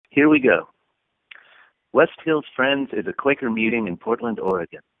Here we go. West Hills Friends is a Quaker meeting in Portland,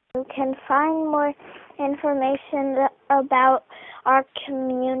 Oregon. You can find more information about our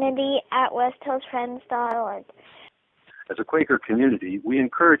community at westhillsfriends.org. As a Quaker community, we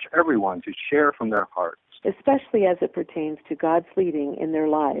encourage everyone to share from their hearts, especially as it pertains to God's leading in their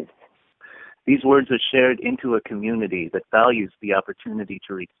lives. These words are shared into a community that values the opportunity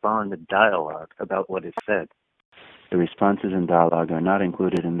to respond and dialogue about what is said. The responses and dialogue are not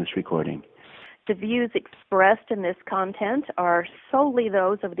included in this recording. The views expressed in this content are solely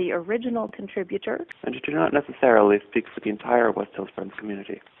those of the original contributor and do not necessarily speak for the entire West Hills Friends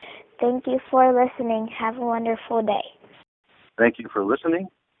community. Thank you for listening. Have a wonderful day. Thank you for listening.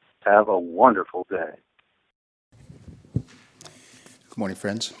 Have a wonderful day. Good morning,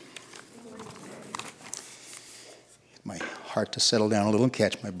 friends. My heart to settle down a little and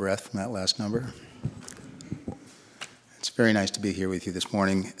catch my breath from that last number. It's very nice to be here with you this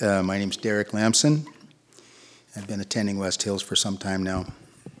morning. My name's Derek Lamson. I've been attending West Hills for some time now.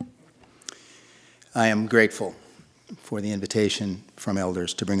 I am grateful for the invitation from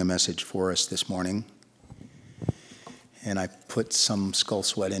elders to bring a message for us this morning, and I put some skull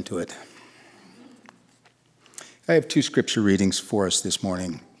sweat into it. I have two scripture readings for us this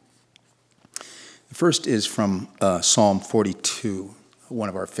morning. The first is from Psalm 42, one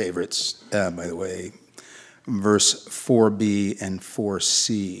of our favorites, by the way, verse 4b and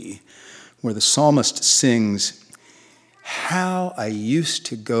 4c, where the psalmist sings, "How I used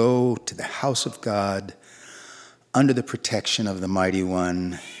to go to the house of God under the protection of the Mighty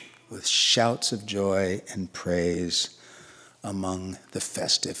One with shouts of joy and praise among the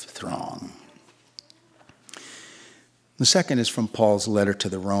festive throng." The second is from Paul's letter to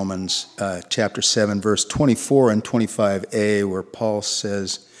the Romans, chapter 7, verse 24 and 25a, where Paul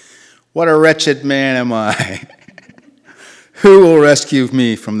says, "What a wretched man am I! Who will rescue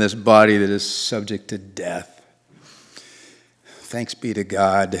me from this body that is subject to death? Thanks be to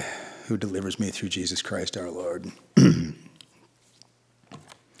God who delivers me through Jesus Christ our Lord."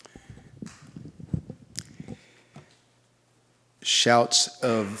 Shouts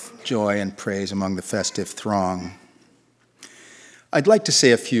of joy and praise among the festive throng. I'd like to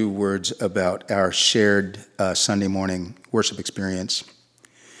say a few words about our shared Sunday morning worship experience.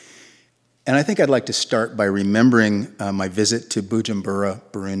 And I think I'd like to start by remembering my visit to Bujumbura,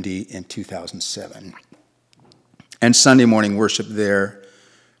 Burundi in 2007, and Sunday morning worship there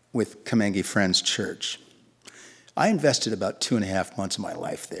with Kamenge Friends Church. I invested about 2.5 months of my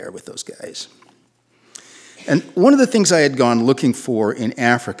life there with those guys. And one of the things I had gone looking for in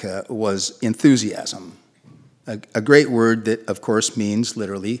Africa was enthusiasm, a great word that, of course, means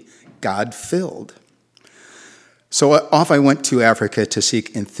literally God-filled. So off I went to Africa to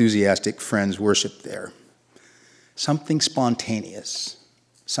seek enthusiastic friends worship there. Something spontaneous,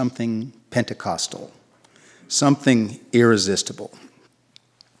 something Pentecostal, something irresistible.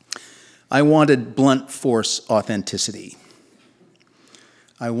 I wanted blunt force authenticity.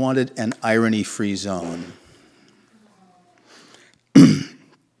 I wanted an irony-free zone.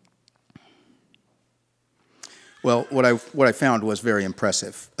 Well, what I found was very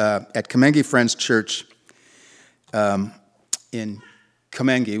impressive. At Kamenge Friends Church in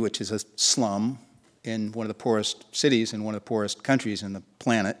Kamenge, which is a slum in one of the poorest cities in one of the poorest countries in the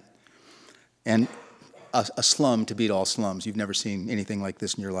planet, and a slum to beat all slums. You've never seen anything like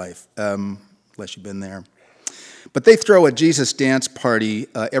this in your life, unless you've been there. But they throw a Jesus dance party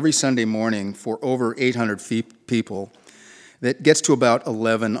every Sunday morning for over 800 people that gets to about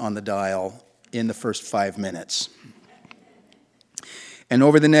 11 on the dial in the first 5 minutes. And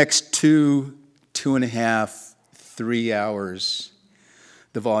over the next 2.5, 3 hours,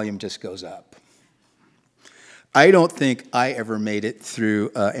 the volume just goes up. I don't think I ever made it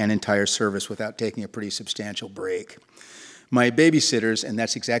through an entire service without taking a pretty substantial break. My babysitters, and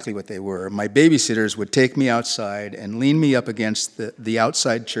that's exactly what they were, my babysitters would take me outside and lean me up against the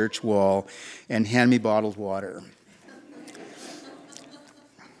outside church wall and hand me bottled water.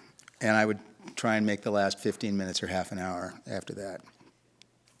 And I would try and make the last 15 minutes or half an hour after that.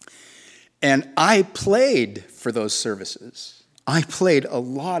 And I played for those services. I played a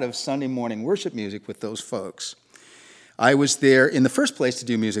lot of Sunday morning worship music with those folks. I was there in the first place to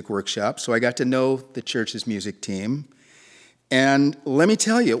do music workshops, so I got to know the church's music team. And let me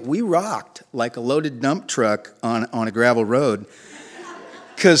tell you, we rocked like a loaded dump truck on a gravel road,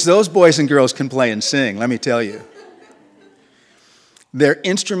 because those boys and girls can play and sing, let me tell you. Their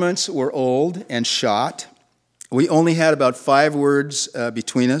instruments were old and shot. We only had about 5 words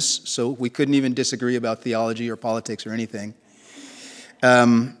between us, so we couldn't even disagree about theology or politics or anything.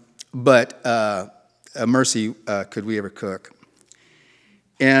 But mercy, could we ever cook?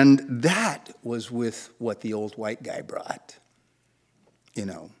 And that was with what the old white guy brought,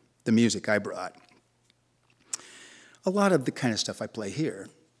 the music I brought. A lot of the kind of stuff I play here,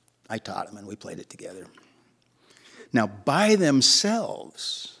 I taught him and we played it together. Now, by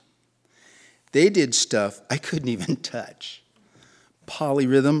themselves, they did stuff I couldn't even touch.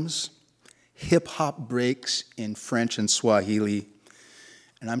 Polyrhythms, hip-hop breaks in French and Swahili,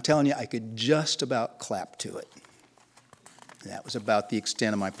 and I'm telling you, I could just about clap to it. That was about the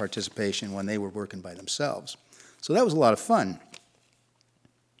extent of my participation when they were working by themselves. So that was a lot of fun.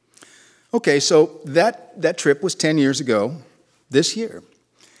 Okay, so that trip was 10 years ago. This year,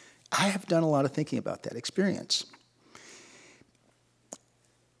 I have done a lot of thinking about that experience.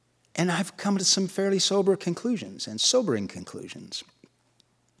 And I've come to some fairly sobering conclusions.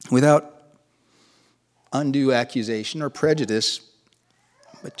 Without undue accusation or prejudice,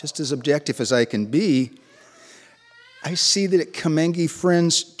 but just as objective as I can be, I see that at Kamengi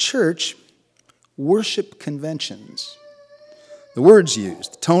Friends Church, worship conventions, the words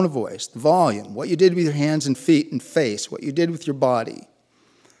used, the tone of voice, the volume, what you did with your hands and feet and face, what you did with your body,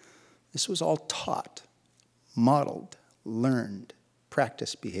 this was all taught, modeled, learned,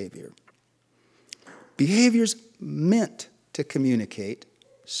 practiced behavior. Behaviors meant to communicate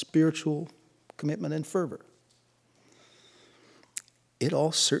spiritual commitment and fervor. It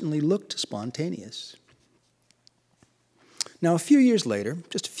all certainly looked spontaneous. Now, just a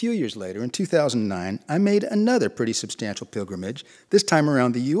few years later, in 2009, I made another pretty substantial pilgrimage, this time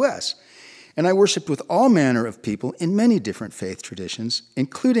around the U.S., and I worshiped with all manner of people in many different faith traditions,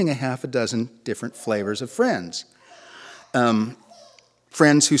 including a half a dozen different flavors of friends.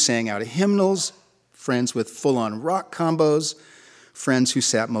 Friends who sang out of hymnals, friends with full-on rock combos, friends who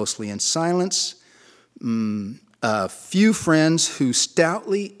sat mostly in silence, a few friends who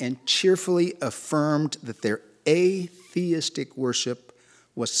stoutly and cheerfully affirmed that their atheistic worship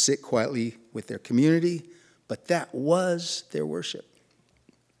was to sit quietly with their community, but that was their worship.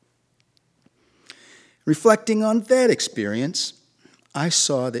 Reflecting on that experience, I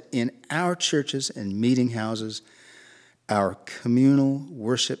saw that in our churches and meeting houses, our communal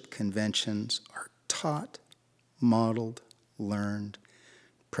worship conventions are taught, modeled, learned,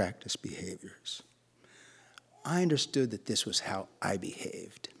 practiced behaviors. I understood that this was how I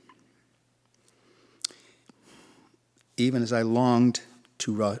behaved, even as I longed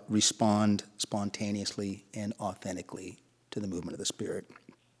to respond spontaneously and authentically to the movement of the Spirit.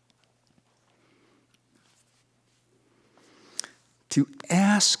 To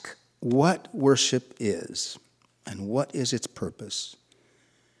ask what worship is and what is its purpose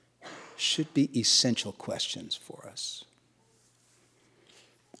should be essential questions for us.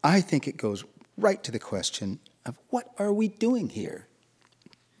 I think it goes right to the question of what are we doing here?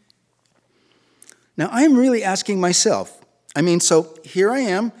 Now, I'm really asking myself. So here I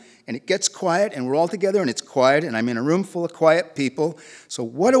am, and it gets quiet, and we're all together, and it's quiet, and I'm in a room full of quiet people. So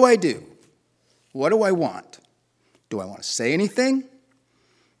what do I do? What do I want? Do I want to say anything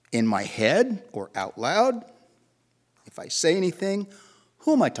in my head or out loud? If I say anything,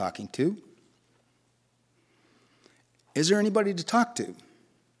 who am I talking to? Is there anybody to talk to?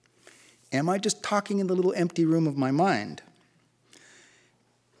 Am I just talking in the little empty room of my mind?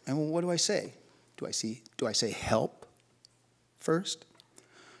 And what do I say? Do I say help first?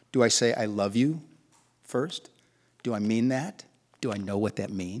 Do I say I love you first? Do I mean that? Do I know what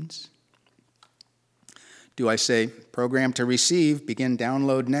that means? Do I say program to receive, begin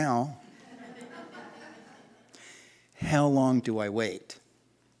download now? How long do I wait?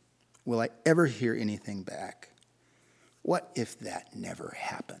 Will I ever hear anything back? What if that never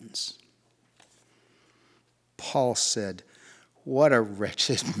happens? Paul said, "What a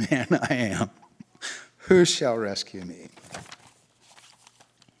wretched man I am. Who shall rescue me?"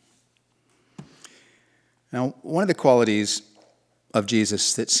 Now, one of the qualities of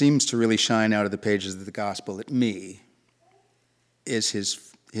Jesus that seems to really shine out of the pages of the gospel at me is his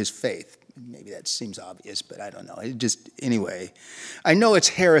faith. Maybe that seems obvious, but I don't know. Anyway, I know it's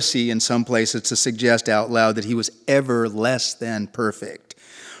heresy in some places to suggest out loud that he was ever less than perfect.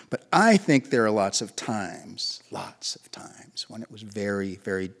 But I think there are lots of times, when it was very,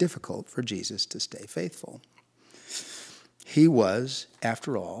 very difficult for Jesus to stay faithful. He was,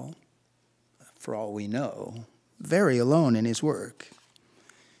 after all, for all we know, very alone in his work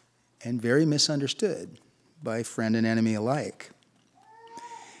and very misunderstood by friend and enemy alike.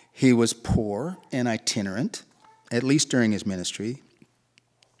 He was poor and itinerant, at least during his ministry.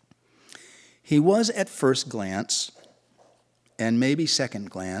 He was, at first glance, and maybe second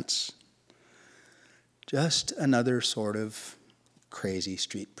glance, just another sort of crazy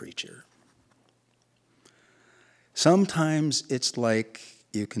street preacher. Sometimes it's like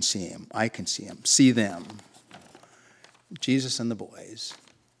You can see him. I can see him. See them. Jesus and the boys,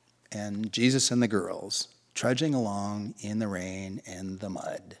 and Jesus and the girls, trudging along in the rain and the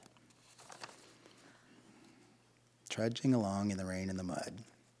mud. Trudging along in the rain and the mud.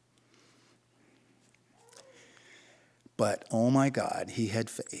 But, oh my God, he had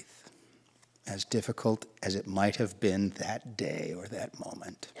faith, as difficult as it might have been that day or that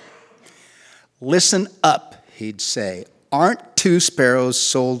moment. Listen up, he'd say. Aren't 2 sparrows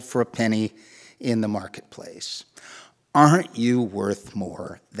sold for a penny in the marketplace? Aren't you worth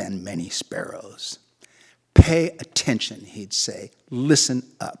more than many sparrows? Pay attention, he'd say. Listen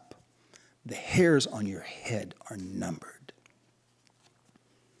up. The hairs on your head are numbered.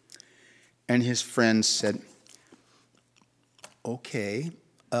 And his friends said, okay,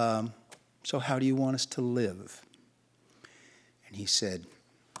 so how do you want us to live? And he said,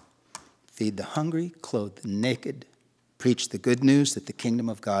 feed the hungry, clothe the naked, preach the good news that the kingdom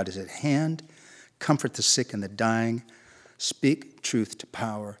of God is at hand, comfort the sick and the dying, speak truth to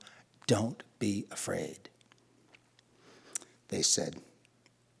power, don't be afraid. They said,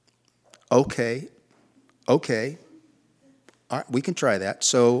 okay, all right, we can try that.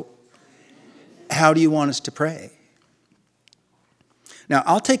 So how do you want us to pray? Now,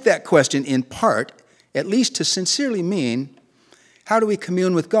 I'll take that question in part, at least to sincerely mean, how do we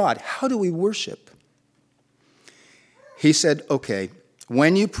commune with God? How do we worship? He said, okay,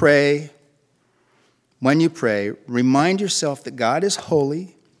 when you pray, remind yourself that God is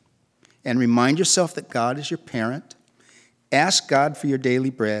holy, and remind yourself that God is your parent. Ask God for your daily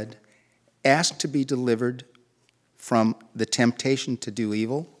bread. Ask to be delivered from the temptation to do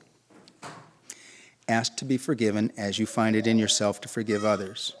evil. Ask to be forgiven as you find it in yourself to forgive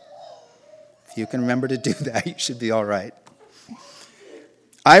others. If you can remember to do that, you should be all right.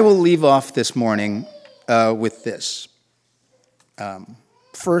 I will leave off this morning with this.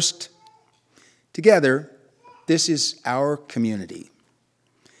 First, together, this is our community.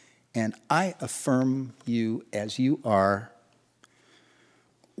 And I affirm you as you are,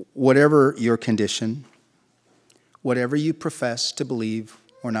 whatever your condition, whatever you profess to believe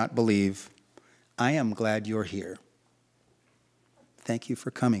or not believe, I am glad you're here. Thank you for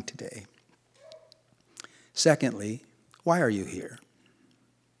coming today. Secondly, why are you here?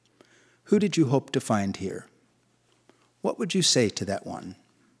 Who did you hope to find here? What would you say to that one?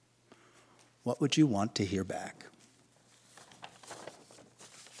 What would you want to hear back?